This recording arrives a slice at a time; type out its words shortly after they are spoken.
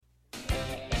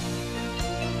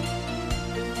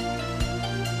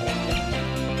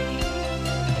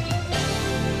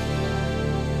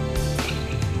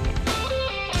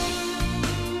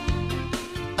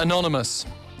Anonymous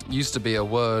used to be a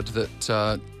word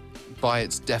that, by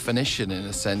its definition, in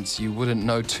a sense, you wouldn't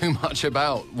know too much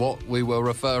about what we were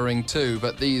referring to.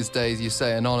 But these days you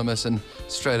say anonymous and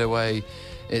straight away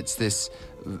it's this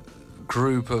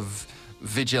group of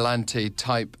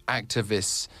vigilante-type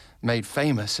activists made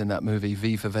famous in that movie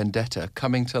V for Vendetta,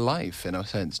 coming to life, in a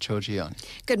sense. Cho Jooyeon.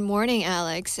 Good morning,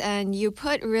 Alex. And you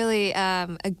put really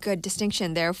a good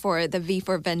distinction there for the V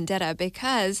for Vendetta,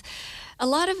 because a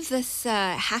lot of this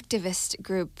hacktivist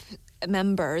group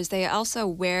members, they also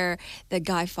wear the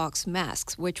Guy Fawkes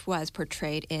masks, which was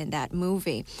portrayed in that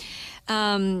movie.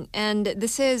 And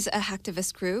this is a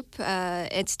hacktivist group.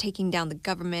 It's taking down the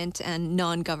government and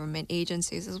non-government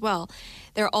agencies as well.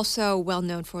 They're also well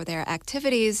known for their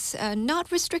activities,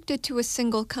 not restricted to a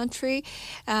single country,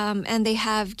 and they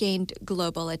have gained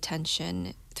global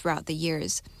attention throughout the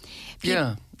years.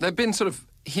 Yeah, they've been sort of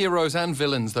heroes and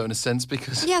villains, though, in a sense,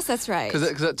 because... Yes, that's right.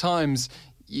 Because at times...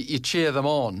 You cheer them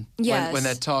on when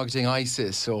they're targeting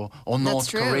ISIS or North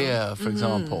Korea, for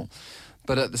example.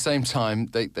 But at the same time,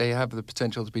 they have the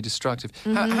potential to be destructive.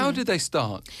 How did they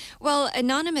start? Well,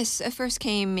 Anonymous first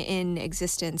came in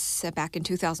existence back in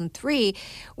 2003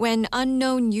 when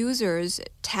unknown users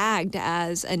tagged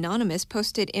as Anonymous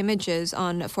posted images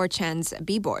on 4chan's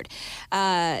B-board.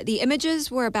 The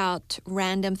images were about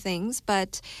random things,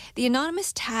 but the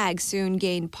Anonymous tag soon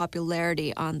gained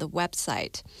popularity on the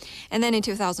website. And then in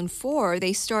 2004,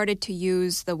 they started to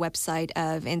use the website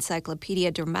of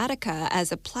Encyclopedia Dramatica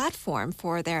as a platform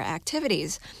for their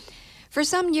activities. For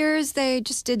some years, they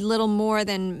just did little more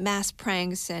than mass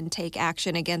pranks and take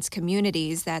action against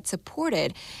communities that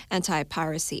supported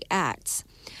anti-piracy acts.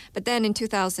 But then in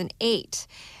 2008,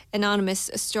 Anonymous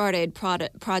started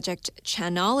Project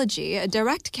Chanology, a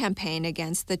direct campaign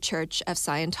against the Church of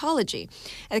Scientology.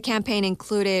 The campaign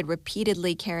included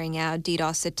repeatedly carrying out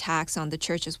DDoS attacks on the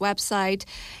church's website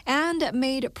and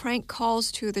made prank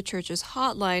calls to the church's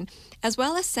hotline, as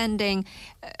well as sending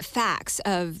fax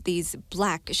of these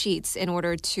black sheets in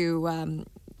order to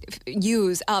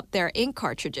use up their ink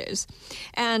cartridges.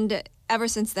 And ever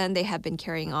since then, they have been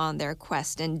carrying on their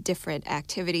quest in different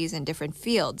activities in different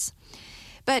fields.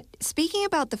 But speaking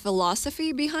about the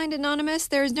philosophy behind Anonymous,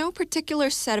 there is no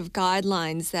particular set of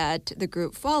guidelines that the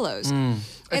group follows.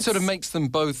 It sort of makes them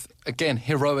both, again,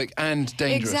 heroic and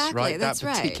dangerous, right? That's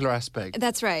that particular aspect.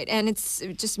 That's right. And it's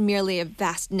just merely a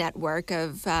vast network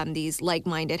of these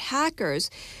like-minded hackers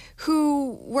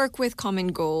who work with common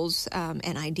goals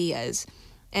and ideas.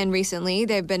 And recently,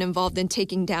 they've been involved in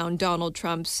taking down Donald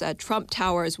Trump's Trump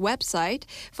Tower's website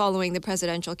following the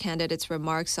presidential candidate's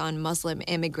remarks on Muslim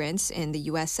immigrants in the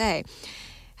USA.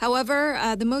 However,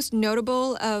 the most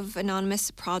notable of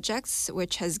Anonymous projects,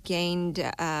 which has gained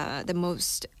the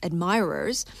most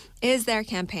admirers, is their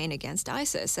campaign against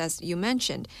ISIS, as you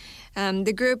mentioned.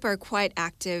 The group are quite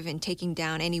active in taking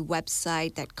down any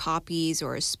website that copies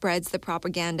or spreads the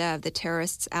propaganda of the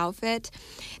terrorists' outfit.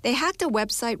 They hacked a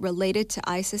website related to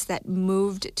ISIS that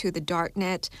moved to the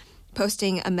darknet,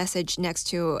 posting a message next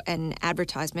to an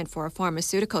advertisement for a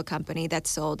pharmaceutical company that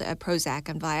sold Prozac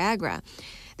and Viagra.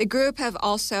 The group have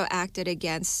also acted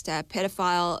against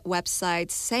pedophile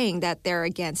websites, saying that they're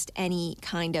against any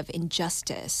kind of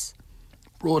injustice.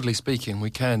 Broadly speaking, we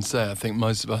can say, I think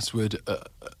most of us would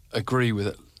agree with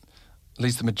it, at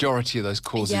least the majority of those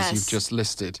causes you've just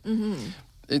listed.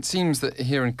 It seems that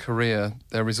here in Korea,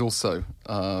 there is also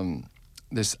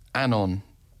this Anon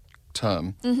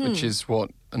term, which is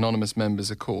what anonymous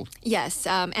members are called. Yes,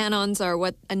 Anons are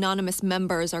what anonymous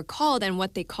members are called and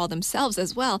what they call themselves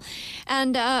as well.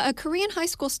 And a Korean high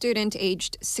school student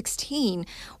aged 16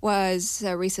 was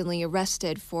recently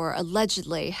arrested for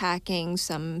allegedly hacking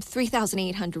some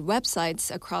 3,800 websites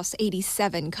across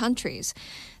 87 countries.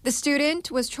 The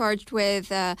student was charged with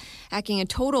hacking a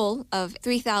total of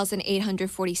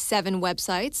 3,847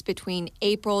 websites between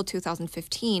April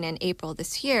 2015 and April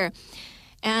this year,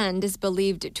 and is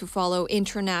believed to follow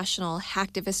international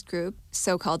hacktivist group,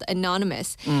 so-called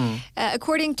Anonymous.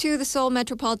 According to the Seoul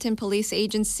Metropolitan Police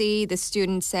Agency, the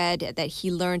student said that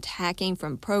he learned hacking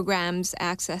from programs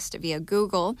accessed via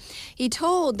Google. He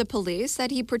told the police that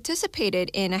he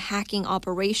participated in a hacking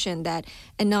operation that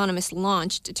Anonymous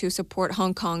launched to support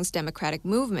Hong Kong's democratic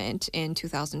movement in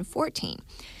 2014.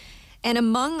 And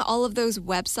among all of those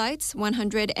websites,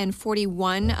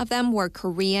 141 of them were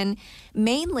Korean,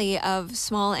 mainly of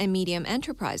small and medium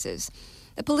enterprises.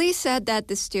 The police said that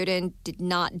the student did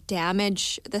not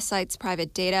damage the site's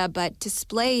private data, but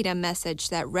displayed a message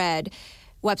that read,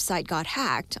 "Website got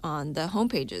hacked," on the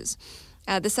homepages.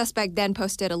 The suspect then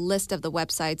posted a list of the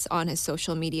websites on his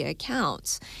social media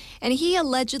accounts. And he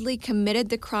allegedly committed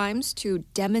the crimes to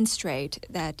demonstrate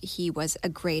that he was a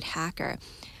great hacker.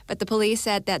 But the police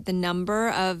said that the number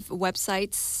of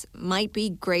websites might be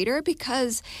greater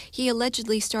because he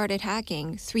allegedly started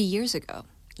hacking 3 years ago.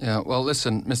 Yeah, well,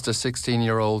 listen, Mr.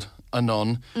 16-year-old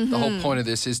Anon, the whole point of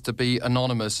this is to be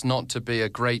anonymous, not to be a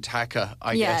great hacker,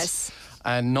 I guess.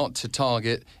 And not to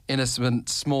target innocent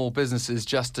small businesses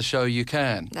just to show you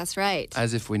can. That's right.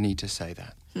 As if we need to say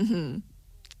that.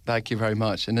 Thank you very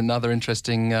much. And another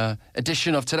interesting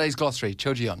edition of today's Glossary.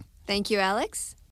 Cho Jooyeon. Thank you, Alex.